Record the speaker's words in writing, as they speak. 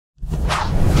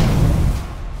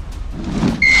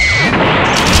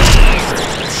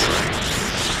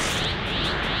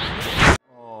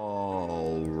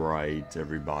Alright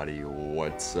everybody,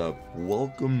 what's up?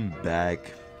 Welcome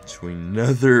back to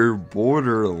another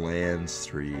Borderlands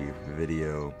 3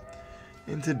 video.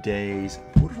 In today's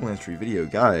Borderlands 3 video,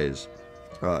 guys,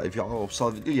 if y'all saw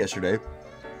the video yesterday,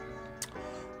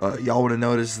 y'all would have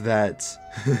noticed that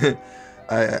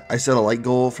I set a like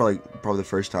goal for like probably the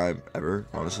first time ever.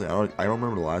 Honestly, I don't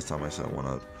remember the last time I set one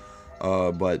up.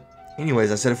 But anyways,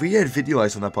 I said if we had 50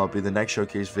 likes on that puppy, the next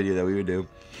showcase video that we would do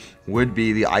would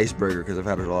be the iceberger, because I've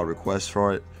had a lot of requests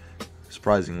for it,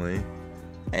 surprisingly.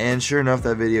 And sure enough,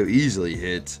 that video easily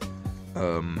hit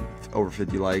over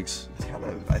 50 likes. It's kind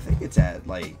of, I think it's at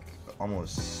like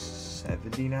almost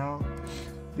 70 now.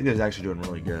 Video's actually doing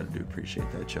really good. I do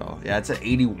appreciate that, y'all. Yeah, it's at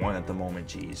 81 at the moment.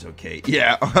 Jeez, okay.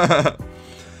 Yeah.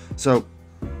 So,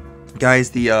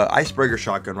 guys, the iceberger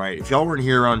shotgun, right? If y'all weren't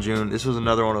here around June, this was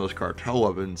another one of those cartel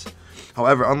weapons.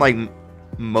 However, unlike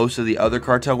most of the other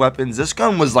cartel weapons, this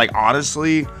gun was like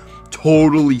honestly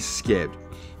totally skipped.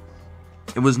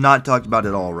 It was not talked about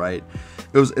at all, right?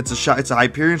 It's a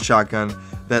Hyperion shotgun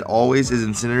that always is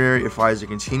incendiary. It fires a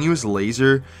continuous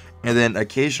laser, and then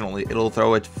occasionally it'll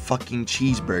throw a fucking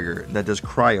cheeseburger that does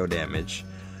cryo damage.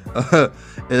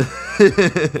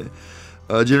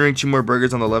 Generating 2 more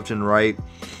burgers on the left and right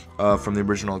from the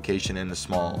original location in a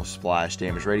small splash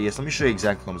damage radius. Let me show you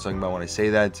exactly what I'm talking about when I say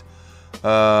that.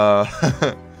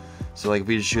 So like if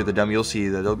we just shoot the dummy, you'll see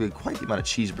that there'll be quite the amount of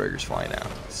cheeseburgers flying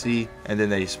out. See? And then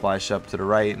they splash up to the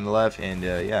right and the left, and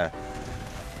yeah.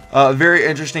 Very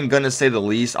interesting gun to say the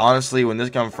least. Honestly, when this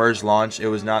gun first launched, it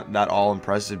was not that all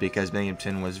impressive because Mayhem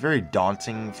 10 was very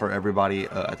daunting for everybody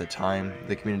at the time.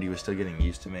 The community was still getting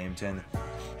used to Mayhem 10.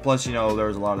 Plus, you know, there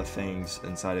was a lot of things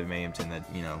inside of Mayhem 10 that,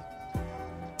 you know,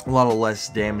 a lot of less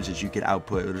damage that you could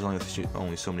output. There's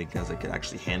only so many guns that could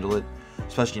actually handle it.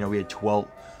 Especially, you know, we had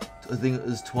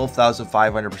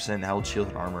 12,500% health, shield,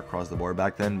 and armor across the board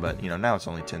back then. But, you know, now it's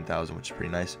only 10,000, which is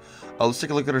pretty nice. Let's take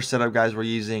a look at our setup, guys. We're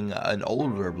using an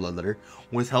older bloodletter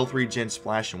with health regen,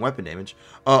 splash, and weapon damage.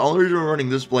 Only reason we're running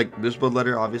this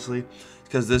bloodletter, obviously,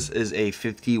 because this is a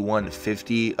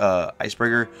 5150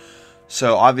 iceberger.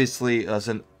 So, obviously,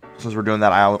 since we're doing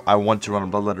that, I want to run a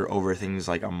bloodletter over things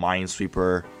like a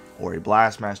minesweeper or a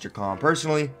blastmaster comp.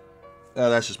 Personally,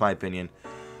 that's just my opinion.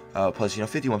 Plus, you know,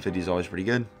 5150 is always pretty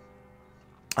good.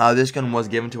 This gun was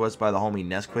given to us by the homie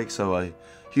Nesquik, so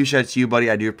huge shout out to you, buddy.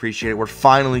 I do appreciate it. We're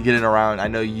finally getting around. I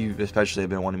know you especially have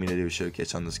been wanting me to do a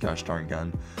showcase on this gosh darn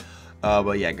gun.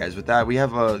 But yeah, guys, with that, we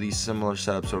have these similar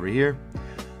setups over here.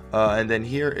 And then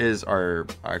here is our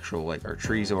actual, like, our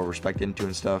trees that we're respect into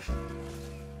and stuff.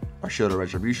 Our Shield of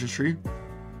Retribution tree.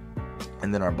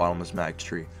 And then our Bottomless Max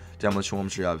tree. Demolition Woman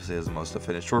tree obviously has the most to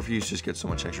finish. Short fuse just gets so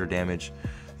much extra damage.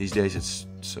 These days, it's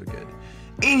so good.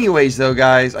 Anyways, though,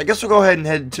 guys, I guess we'll go ahead and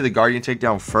head to the Guardian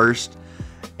takedown first.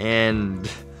 And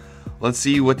let's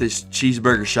see what this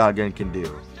cheeseburger shotgun can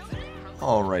do.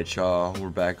 Alright, y'all. We're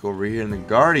back over here in the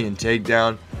Guardian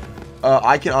takedown.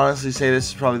 I can honestly say this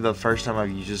is probably the first time I've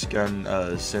used this gun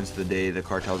since the day the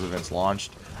Cartel's events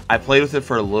launched. I played with it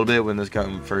for a little bit when this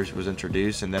gun first was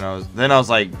introduced, and then I was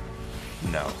like,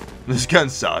 no, this gun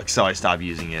sucks, so I stopped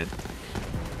using it.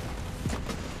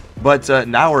 But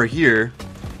now we're here,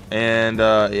 and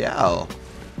yeah,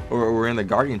 we're in the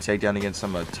Guardian takedown against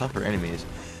some tougher enemies.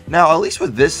 Now, at least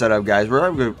with this setup, guys, we're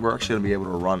actually going to be able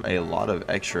to run a lot of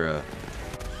extra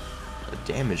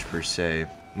damage per se.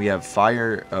 We have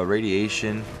fire,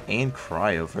 radiation, and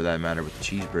cryo for that matter with the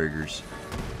cheeseburgers.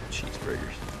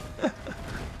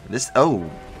 This, oh,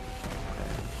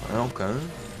 okay.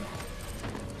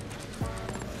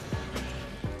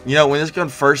 You know, when this gun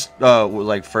first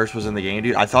was in the game,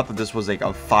 dude, I thought that this was like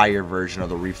a fire version of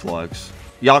the Reflux.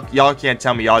 Y'all can't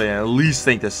tell me y'all didn't at least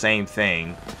think the same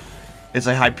thing. It's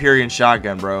a Hyperion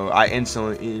shotgun, bro. I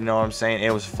instantly, you know what I'm saying?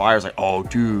 It was fire. It's like, oh,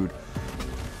 dude,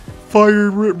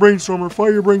 fire brainstormer,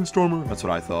 fire brainstormer. That's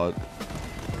what I thought.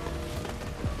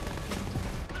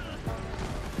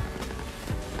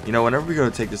 You know, whenever we go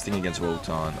to take this thing against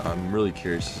Wotan, I'm really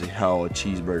curious to see how a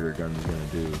cheeseburger gun is going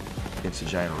to do against a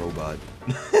giant robot.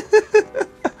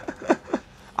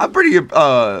 I'm pretty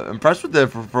impressed with it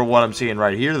for what I'm seeing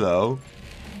right here, though.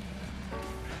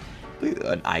 Look at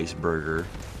an iceberger.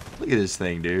 Look at this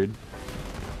thing, dude.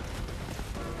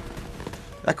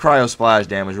 That cryo splash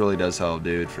damage really does help,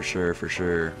 dude, for sure, for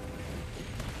sure.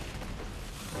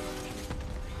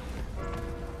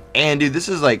 And, dude, this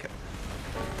is like,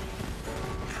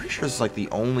 it's like the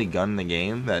only gun in the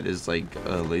game that is like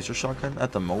a laser shotgun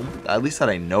at the moment, at least that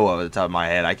I know of at the top of my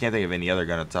head. I can't think of any other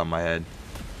gun at the top of my head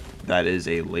that is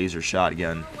a laser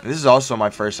shotgun. And this is also my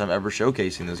first time ever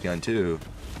showcasing this gun too,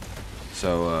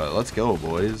 so let's go,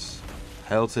 boys.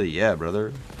 Hell to the yeah,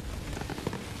 brother.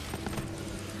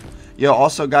 Yo,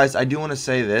 also, guys, I do want to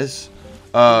say this.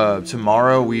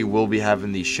 Tomorrow we will be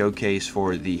having the showcase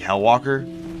for the Hellwalker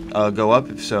go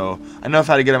up. So I know I've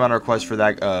had to get them on a request for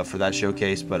that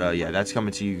showcase, but yeah, that's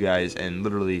coming to you guys in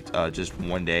literally just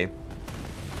one day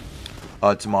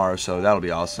tomorrow. So that'll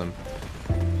be awesome.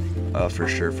 For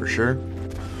sure.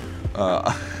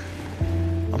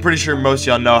 I'm pretty sure most of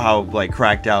y'all know how like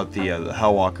cracked out the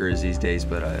Hellwalker is these days,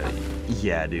 but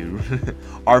yeah, dude,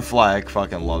 our flag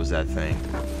fucking loves that thing.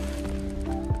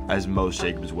 As most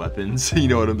Jacob's weapons, you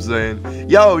know what I'm saying?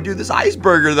 Yo, dude, this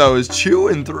iceberger though is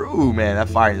chewing through, man. That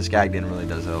fire in the sky again really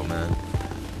does help, man.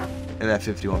 And that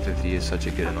 5150 is such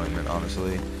a good anointment,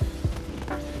 honestly.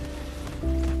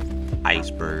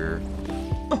 Iceberger.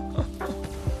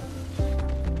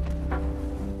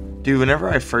 Dude, whenever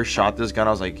I first shot this gun,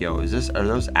 I was like, yo, are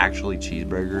those actually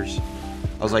cheeseburgers?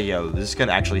 I was like, yo, is this gun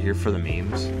actually here for the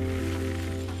memes?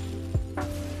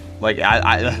 Like,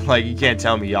 like, you can't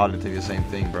tell me y'all didn't think the same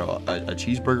thing, bro. A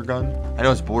cheeseburger gun? I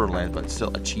know it's Borderlands, but still,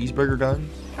 a cheeseburger gun?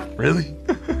 Really?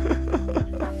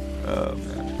 Oh,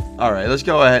 man. Alright, let's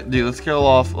go ahead. Dude, let's kill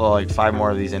off, like, 5 more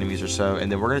of these enemies or so.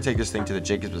 And then we're going to take this thing to the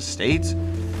Jacob's Estates.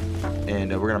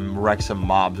 And we're going to wreck some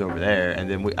mobs over there. And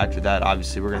then after that,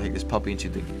 obviously, we're going to take this puppy into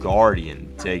the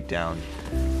Guardian takedown.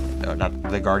 Not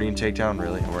the Guardian takedown,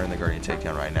 really? We're in the Guardian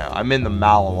takedown right now. I'm in the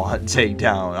Malawant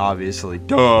takedown, obviously.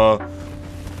 Duh!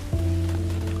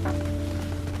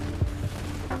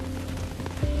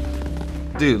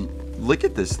 Dude, look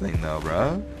at this thing though,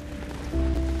 bro.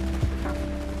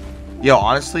 Yo,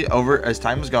 honestly, as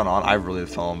time has gone on, I've really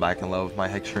fallen back in love with my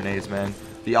hex grenades, man.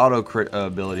 The auto crit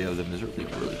ability of them is really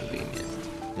convenient.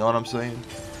 You know what I'm saying?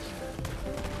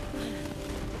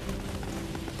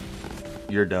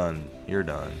 You're done. You're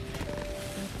done.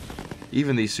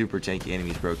 Even these super tanky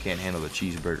enemies, bro, can't handle the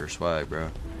cheeseburger swag, bro.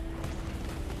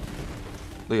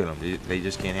 Look at them. They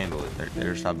just can't handle it.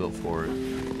 They're just not built for it.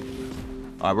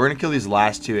 Alright, we're going to kill these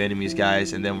last 2 enemies,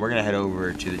 guys, and then we're going to head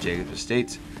over to the Jacob's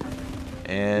Estates.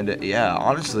 And, yeah,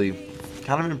 honestly,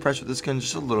 kind of impressed with this gun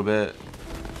just a little bit.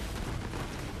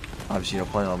 Obviously, you know,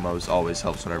 playing on Moze always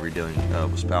helps whenever you're dealing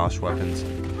with splashed weapons.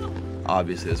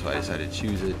 Obviously, that's why I decided to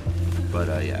choose it. But,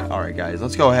 yeah, alright, guys,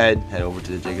 let's go ahead and head over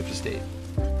to the Jacob's Estate.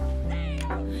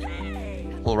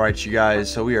 Alright, you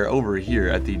guys, so we are over here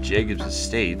at the Jacob's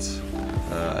Estates.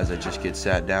 As I just get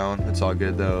sat down. It's all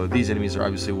good though. These enemies are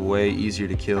obviously way easier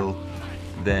to kill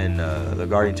than the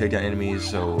Guardian takedown enemies,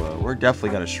 so we're definitely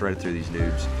going to shred through these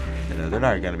noobs. And they're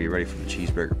not going to be ready for the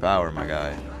cheeseburger power, my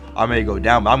guy. I may go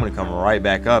down, but I'm going to come right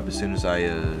back up as soon as I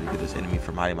get this enemy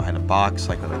from hiding behind a box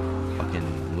like a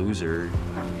fucking loser.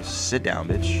 Sit down,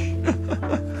 bitch.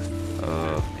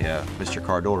 Yeah, Mr.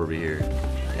 Cardor over here.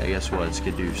 Yeah, guess what?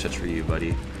 Skidoo, that's for you,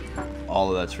 buddy. All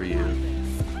of that's for you.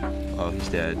 Oh, he's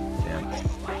dead. Damn.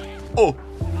 Oh!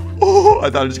 Oh! I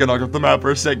thought I just got knocked off the map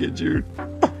for a second, dude.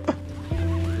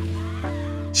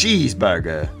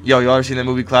 Cheeseburger. Yo, y'all ever seen that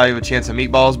movie Cloudy with a Chance of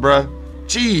Meatballs, bruh?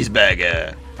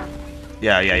 Cheeseburger.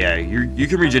 Yeah. You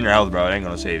can regen your health, bro. It ain't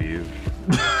gonna save you.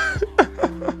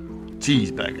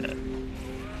 Cheeseburger.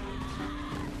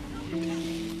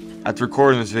 After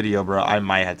recording this video, bro, I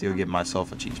might have to go get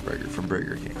myself a cheeseburger from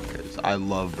Burger King because I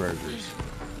love burgers.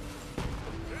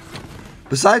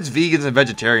 Besides vegans and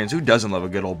vegetarians, who doesn't love a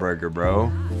good old burger, bro?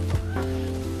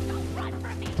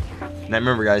 Now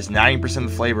remember, guys, 90%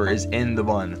 of the flavor is in the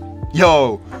bun.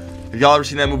 Yo, have y'all ever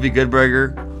seen that movie Good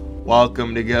Burger?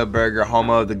 Welcome to Good Burger, home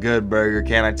of the Good Burger.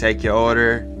 Can I take your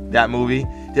order? That movie.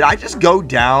 Did I just go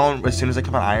down as soon as I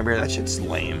come on Iron Bear? That shit's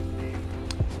lame.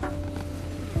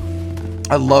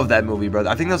 I love that movie, brother.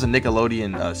 I think that was a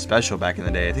Nickelodeon special back in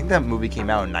the day. I think that movie came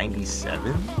out in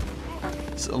 '97.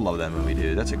 Still love that movie,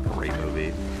 dude. That's a great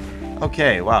movie.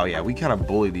 Okay, wow, yeah, we kind of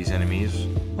bully these enemies.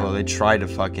 Well, they tried to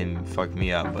fucking fuck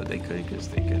me up, but they couldn't because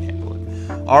they couldn't handle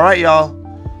it. Alright, y'all.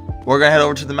 We're going to head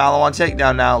over to the Malawant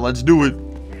takedown now. Let's do it.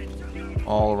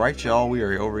 Alright, y'all. We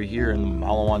are over here in the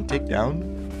Malawant takedown.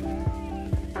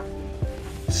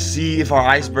 See if our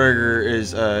iceberger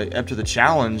is up to the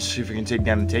challenge. See if we can take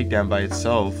down the takedown by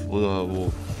itself.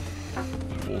 We'll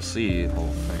see the whole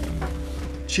thing.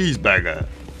 Cheeseburger.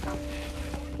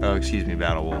 Oh, excuse me,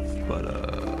 Battle Wolf. But,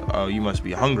 oh, you must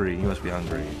be hungry. You must be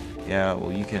hungry. Yeah,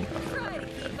 well, you can.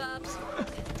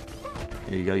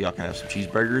 Here you go. Y'all can have some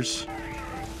cheeseburgers.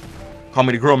 Call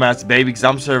me the Grill Master, baby, because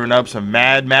I'm serving up some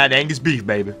mad Angus beef,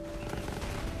 baby.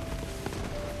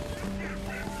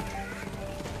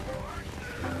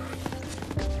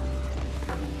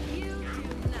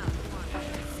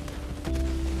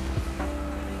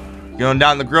 Going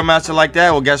down the Grill Master like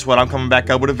that? Well, guess what? I'm coming back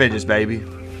up with a vengeance, baby.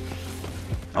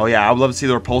 Oh, yeah, I would love to see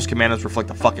the repulse commandos reflect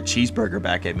a fucking cheeseburger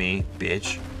back at me,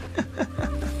 bitch.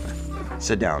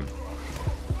 Sit down.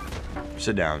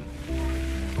 Sit down.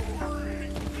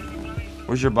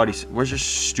 Where's your buddy? Where's your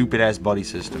stupid ass buddy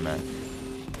system at?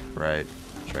 Right.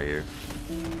 It's right here.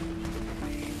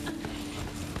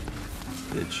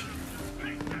 Bitch.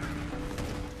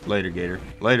 Later, Gator.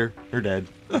 Later. You're dead.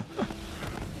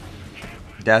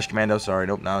 Dash Commando, sorry.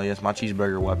 Nope, no, yes, my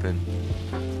cheeseburger weapon.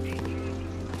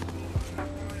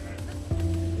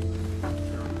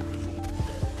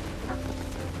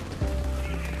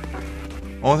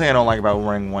 Only thing I don't like about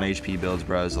running 1 HP builds,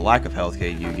 bro, is the lack of health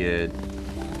kit you get.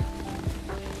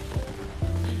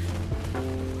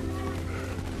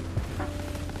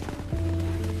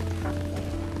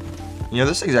 You know,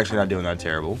 this thing's actually not doing that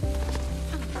terrible.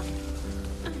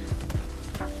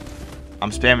 I'm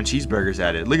spamming cheeseburgers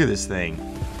at it. Look at this thing.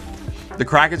 The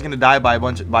Kraken's gonna die by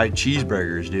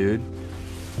cheeseburgers, dude.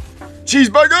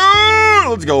 Cheeseburger!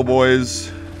 Let's go,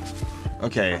 boys.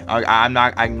 Okay, I'm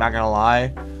not gonna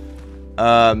lie.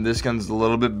 This gun's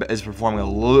is performing a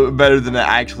little bit better than I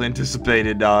actually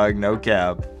anticipated, dog. No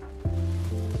cap.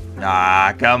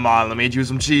 Ah, come on. Let me get you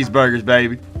some cheeseburgers,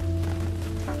 baby.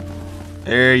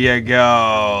 There you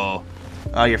go.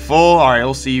 You're full? Alright,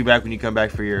 we'll see you back when you come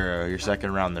back for your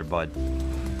second round there, bud.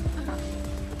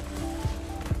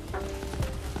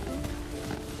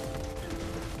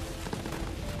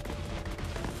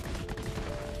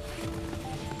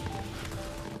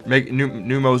 Make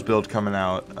new Moze build coming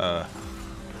out.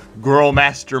 Girl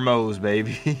Master Moze,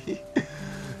 baby.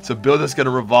 It's a build that's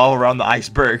gonna revolve around the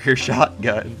Iceberger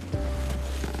shotgun.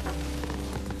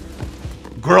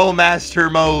 Girl Master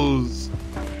Moze.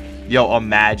 Yo,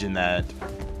 imagine that.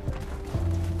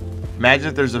 Imagine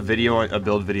if there's a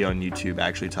build video on YouTube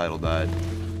actually titled that.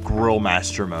 Grill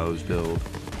Master Moze build.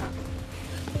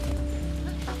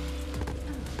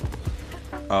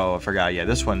 Oh, I forgot. Yeah,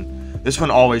 this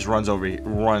one always runs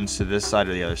to this side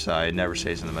or the other side. It never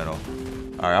stays in the middle.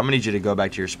 Alright, I'm gonna need you to go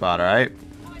back to your spot, alright?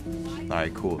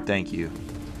 Alright, cool. Thank you.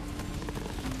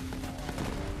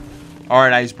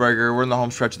 Alright, Iceberger. We're in the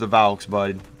home stretch of the Valks,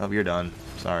 bud. Oh, you're done.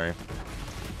 Sorry.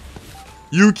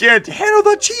 You can't handle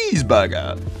the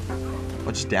cheeseburger.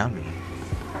 What just downed me?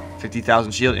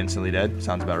 50,000 shield, instantly dead.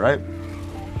 Sounds about right.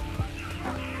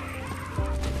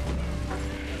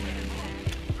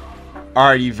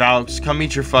 Alright, you Valks. Come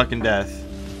meet your fucking death.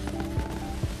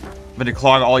 I'm gonna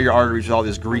clog all your arteries with all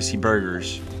these greasy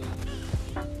burgers.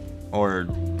 Or,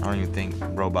 I don't even think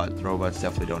robots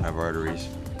definitely don't have arteries.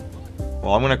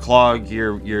 Well, I'm gonna clog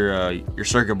your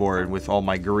circuit board with all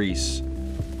my grease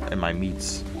and my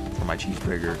meats for my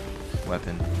cheeseburger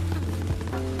weapon.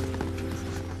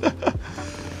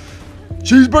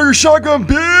 Cheeseburger shotgun,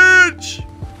 bitch!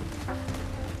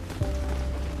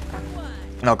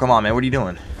 No, come on, man. What are you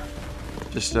doing?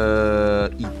 Just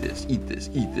eat this, eat this,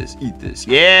 eat this, eat this.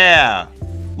 Yeah!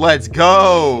 Let's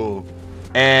go!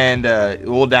 And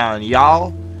we'll down y'all,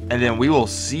 and then we will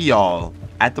see y'all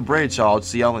at the bridge, y'all. I'll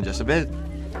see y'all in just a bit.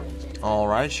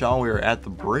 Alright, y'all, we are at the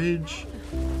bridge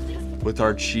with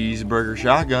our cheeseburger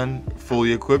shotgun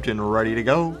fully equipped and ready to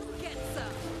go.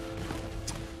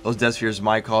 Those death spheres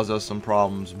might cause us some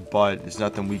problems, but it's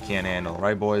nothing we can't handle,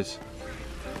 right, boys?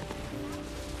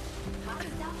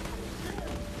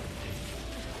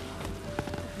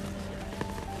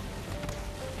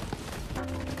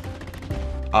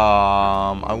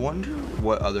 I wonder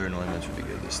what other anointments would be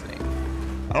good this thing.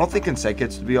 I don't think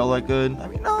consecutive would be all that good. I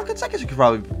mean, no, consecutive could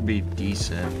probably be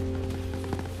decent.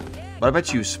 But I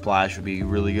bet you Splash would be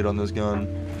really good on this gun.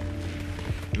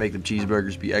 Make the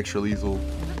cheeseburgers be extra lethal.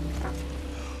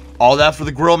 All that for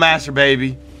the Grill Master,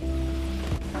 baby.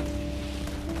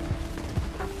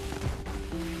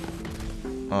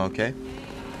 Okay.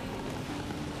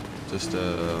 Just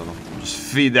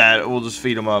feed that. We'll just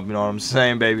feed them up. You know what I'm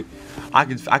saying, baby? I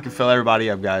can fill everybody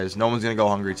up, guys. No one's gonna go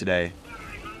hungry today.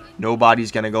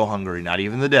 Nobody's gonna go hungry. Not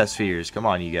even the death spheres. Come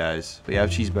on, you guys. We have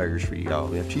cheeseburgers for you, y'all.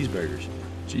 We have cheeseburgers.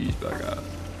 Cheeseburger.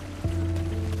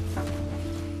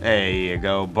 There you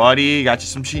go, buddy. Got you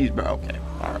some cheeseburger. Okay.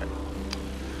 All right.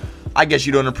 I guess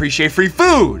you don't appreciate free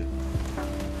food.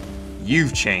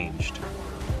 You've changed.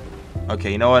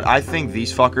 Okay, you know what? I think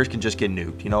these fuckers can just get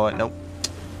nuked. You know what? Nope.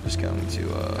 Just going to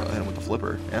hit him with the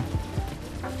flipper. Yeah.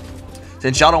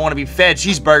 Since y'all don't want to be fed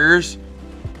cheeseburgers.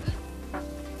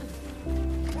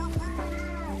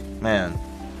 Man.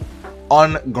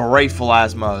 Ungrateful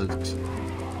ass mugs.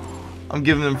 I'm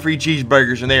giving them free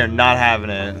cheeseburgers and they are not having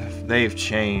it. They've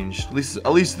changed.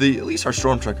 At least our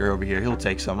storm trucker over here, he'll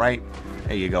take some, right?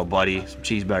 There you go, buddy. Some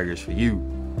cheeseburgers for you.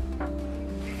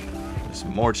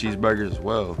 Some more cheeseburgers as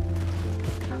well.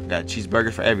 Got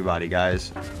cheeseburgers for everybody,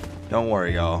 guys. Don't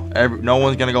worry, y'all. No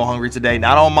one's gonna go hungry today.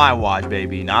 Not on my watch,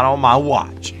 baby. Not on my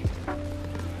watch.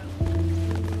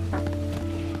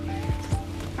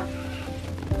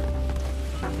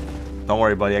 Don't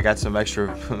worry, buddy. I got some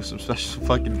extra, some special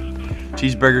fucking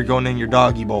cheeseburger going in your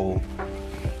doggy bowl.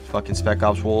 Fucking Spec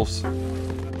Ops wolves.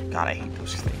 God, I hate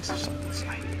those things. I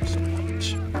hate them so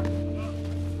much.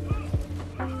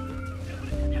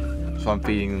 So I'm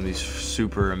feeding them these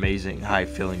super amazing,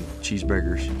 high-filling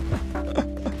cheeseburgers.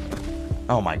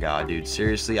 Oh my god, dude.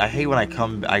 Seriously, I hate when I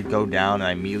go down and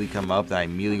I immediately come up and I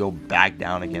immediately go back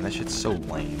down again. That shit's so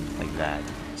lame. Like that.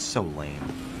 It's so lame.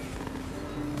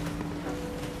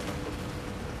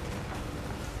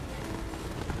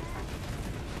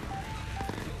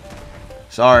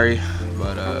 Sorry,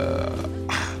 but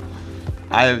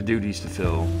I have duties to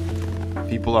fill.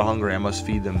 People are hungry. I must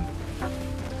feed them.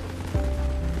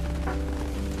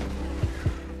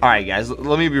 Alright, guys.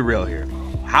 Let me be real here.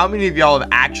 How many of y'all have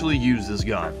actually used this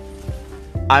gun?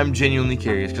 I'm genuinely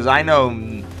curious, because I know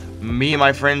me and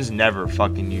my friends never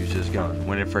fucking used this gun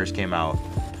when it first came out.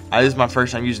 This is my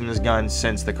first time using this gun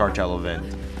since the cartel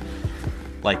event,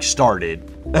 like, started.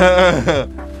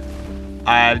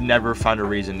 I've never found a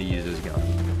reason to use this gun.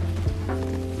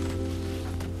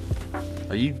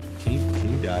 Can you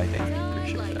die? Thank you,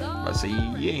 appreciate that. I see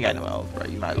you ain't got no health, right?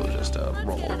 You might as well just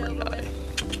roll over and die.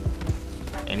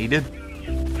 And he did.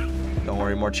 Don't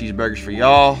worry, more cheeseburgers for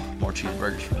y'all. More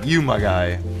cheeseburgers for you, my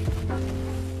guy.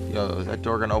 Yo, is that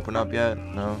door gonna open up yet?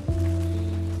 No.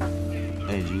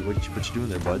 Hey, G, what you doing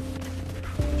there, bud?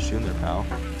 What you doing there, pal?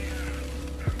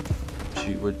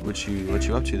 What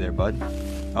you up to there, bud?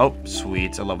 Oh,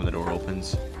 sweet. I love when the door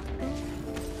opens.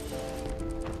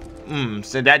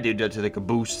 Send that dude to the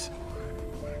caboose.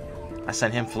 I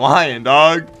sent him flying,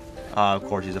 dog. Of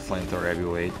course, he's a flamethrower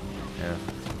heavyweight. Yeah,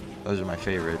 those are my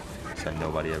favorite. Send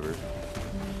nobody ever.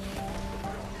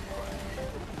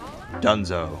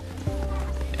 Dunzo.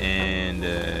 And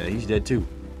he's dead too.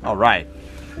 All right,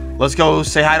 let's go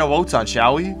say hi to Wotan,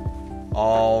 shall we?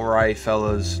 All right,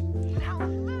 fellas.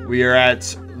 We are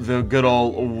at the good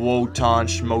old Wotan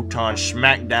Schmotan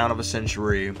smackdown of a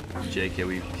century. JK,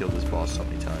 we've killed this boss so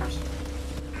many times.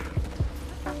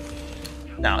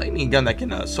 Now, any gun that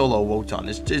can solo Wotan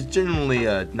is generally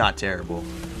not terrible.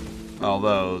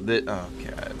 Although,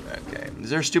 okay. Is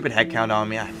there a stupid head count on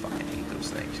me? I fucking hate those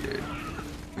things, dude.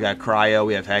 We got cryo,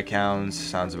 we have head counts.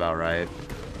 Sounds about right.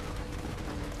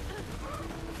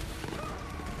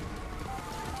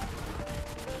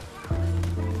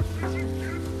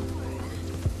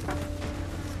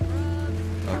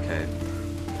 Okay.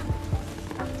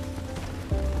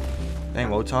 Dang,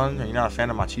 Wotan, are you not a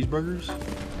fan of my cheeseburgers?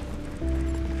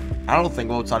 I don't think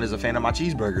Wotan is a fan of my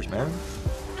cheeseburgers, man.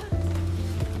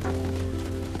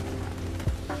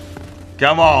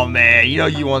 Come on, man. You know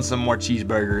you want some more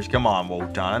cheeseburgers. Come on,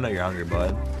 Wotan. I know you're hungry,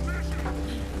 bud.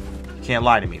 You can't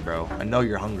lie to me, bro. I know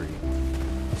you're hungry.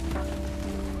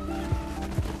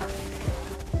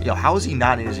 Yo, how is he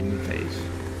not in his immune phase?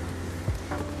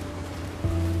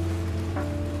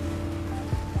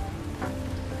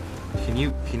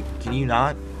 Can you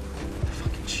not?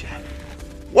 Fucking shit.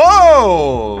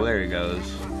 Whoa! There he goes.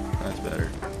 That's better.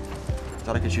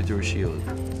 Thought I could shoot through a shield.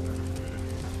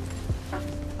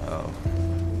 Oh.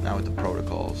 Now with the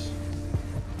protocols.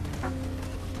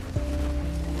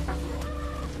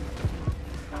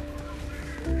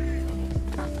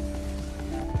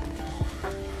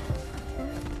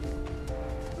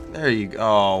 There you go.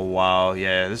 Oh, wow.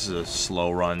 Yeah, this is a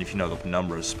slow run if you know the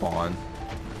number of spawn.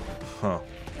 Huh.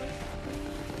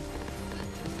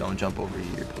 Don't jump over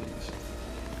here, please.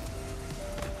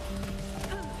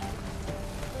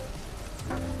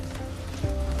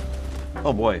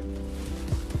 Oh boy.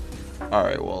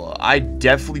 Alright, well, I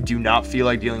definitely do not feel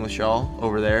like dealing with y'all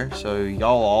over there. So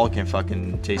y'all all can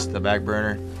fucking taste the back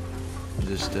burner.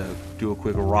 Just do a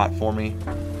quick rot for me.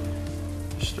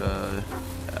 Just,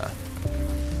 yeah.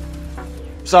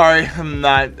 Sorry, I'm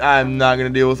not gonna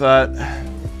deal with that.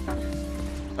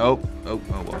 Oh, well.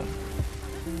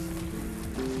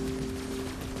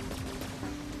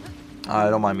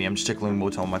 Don't mind me, I'm just tickling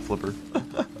Motel on my flipper.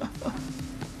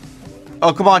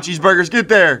 Oh, come on, cheeseburgers, get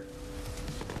there!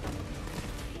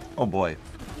 Oh, boy.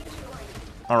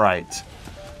 Alright.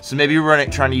 So maybe we're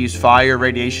trying to use fire,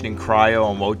 radiation, and cryo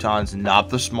on Wotan's not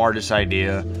the smartest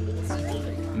idea.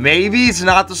 Maybe it's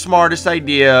not the smartest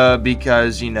idea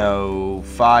because, you know,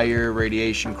 fire,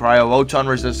 radiation, cryo. Wotan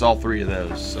resists all three of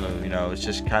those. So, you know, it's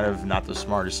just kind of not the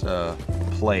smartest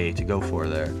play to go for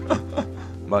there.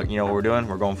 But, you know what we're doing?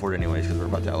 We're going for it anyways because we're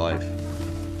about that life.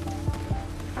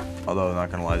 Although, I'm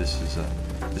not gonna lie,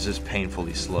 this is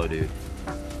painfully slow, dude.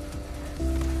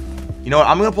 You know what?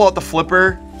 I'm gonna pull out the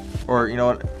flipper, or you know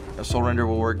what? A soul render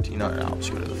will work. You know, I'll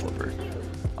just go to the flipper.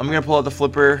 I'm gonna pull out the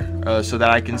flipper so that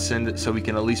I can send it, so we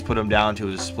can at least put him down to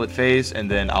his split phase, and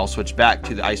then I'll switch back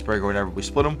to the iceberg or whenever we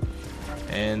split him.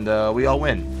 and we all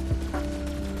win.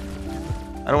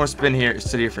 I don't want to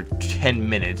sit here for 10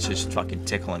 minutes just fucking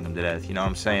tickling him to death. You know what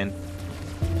I'm saying?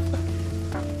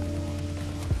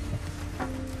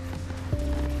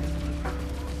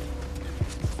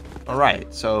 All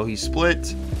right, so he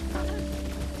split.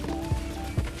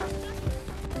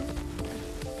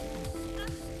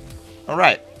 All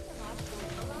right.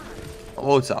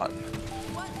 Wotan.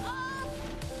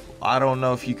 I don't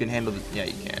know if you can handle the... Yeah,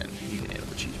 you can. You can handle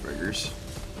the cheeseburgers.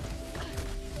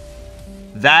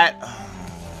 That...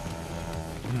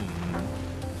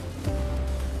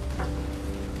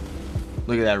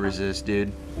 Look at that resist,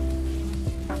 dude.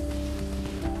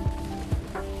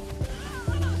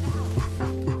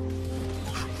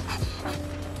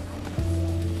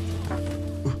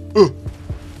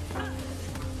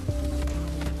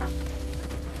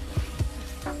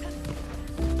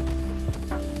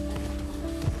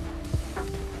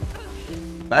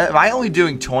 Am I only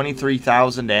doing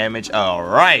 23,000 damage? All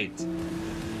right.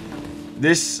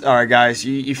 All right, guys.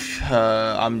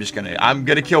 I'm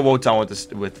gonna kill Wotan with this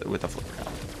with a flipper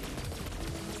now.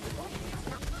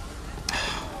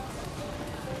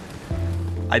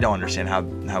 I don't understand how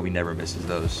he never misses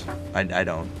those. I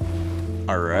don't.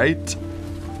 All right.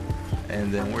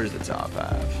 And then where's the top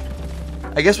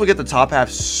half? I guess we'll get the top half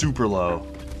super low.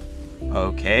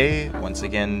 Okay. Once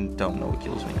again, don't know what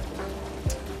kills me.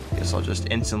 Guess I'll just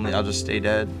stay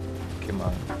dead. Come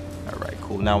on. All right,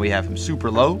 cool. Now we have him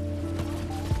super low.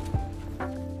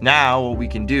 Now what we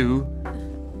can do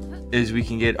is we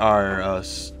can get our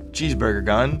cheeseburger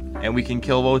gun and we can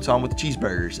kill Wotan with the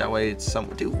cheeseburgers. That way it's some...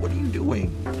 Dude, what are you doing?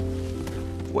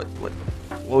 What?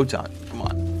 Wotan, come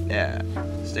on. Yeah.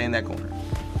 Stay in that corner.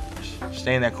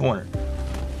 Stay in that corner.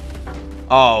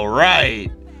 All right.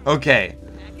 Okay.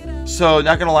 So,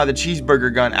 not gonna lie, the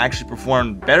cheeseburger gun actually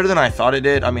performed better than I thought it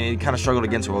did. I mean, it kind of struggled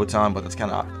against Wotan, but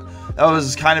that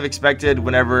was kind of expected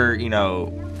whenever, you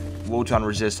know, Wotan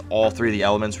resists all three of the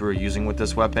elements we were using with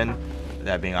this weapon.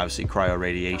 That being obviously cryo,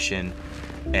 radiation,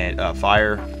 and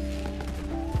fire.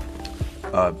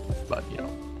 But, you know,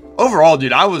 overall,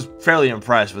 dude, I was fairly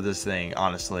impressed with this thing,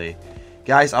 honestly.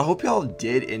 Guys, I hope y'all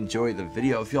did enjoy the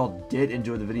video. If y'all did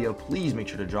enjoy the video, please make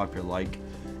sure to drop your like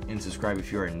and subscribe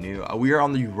if you are new. We are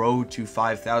on the road to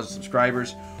 5,000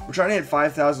 subscribers. We're trying to hit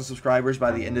 5,000 subscribers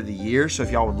by the end of the year, so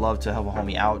if y'all would love to help a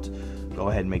homie out, go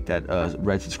ahead and make that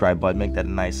red subscribe button, make that a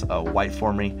nice white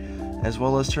for me, as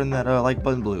well as turn that like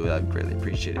button blue. I'd greatly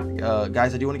appreciate it.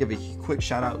 Guys, I do want to give a quick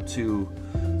shout out to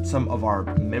some of our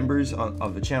members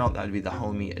of the channel. That would be the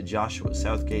homie Joshua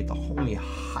Southgate, the homie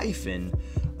Hyphen,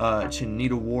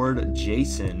 Chinita Ward,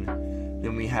 Jason.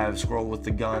 Then we have Squirrel with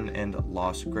the Gun and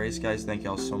Lost Grace. Guys, thank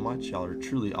y'all so much. Y'all are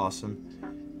truly awesome.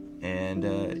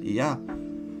 And yeah,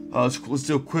 let's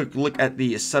do a quick look at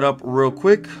the setup real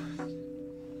quick.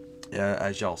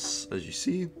 As you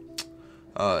see,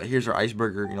 here's our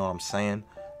iceberger. You know what I'm saying?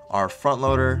 Our front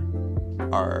loader,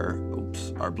 our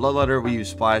bloodletter. We use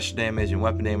splash damage and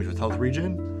weapon damage with health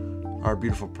regen. Our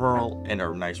beautiful pearl and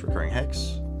our nice recurring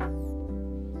hex.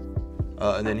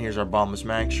 And then here's our bombless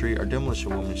mag tree, our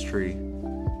demolition woman's tree,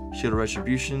 shield of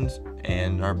retributions,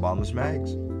 and our bombless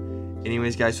mags.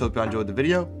 Anyways, guys, hope y'all enjoyed the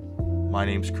video. My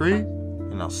name's Kree,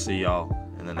 and I'll see y'all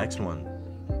in the next one.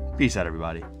 Peace out,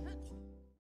 everybody.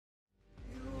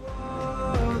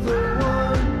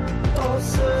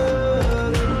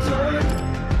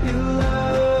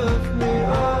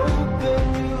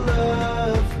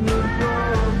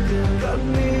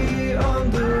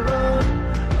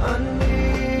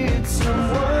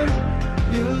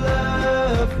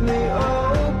 Me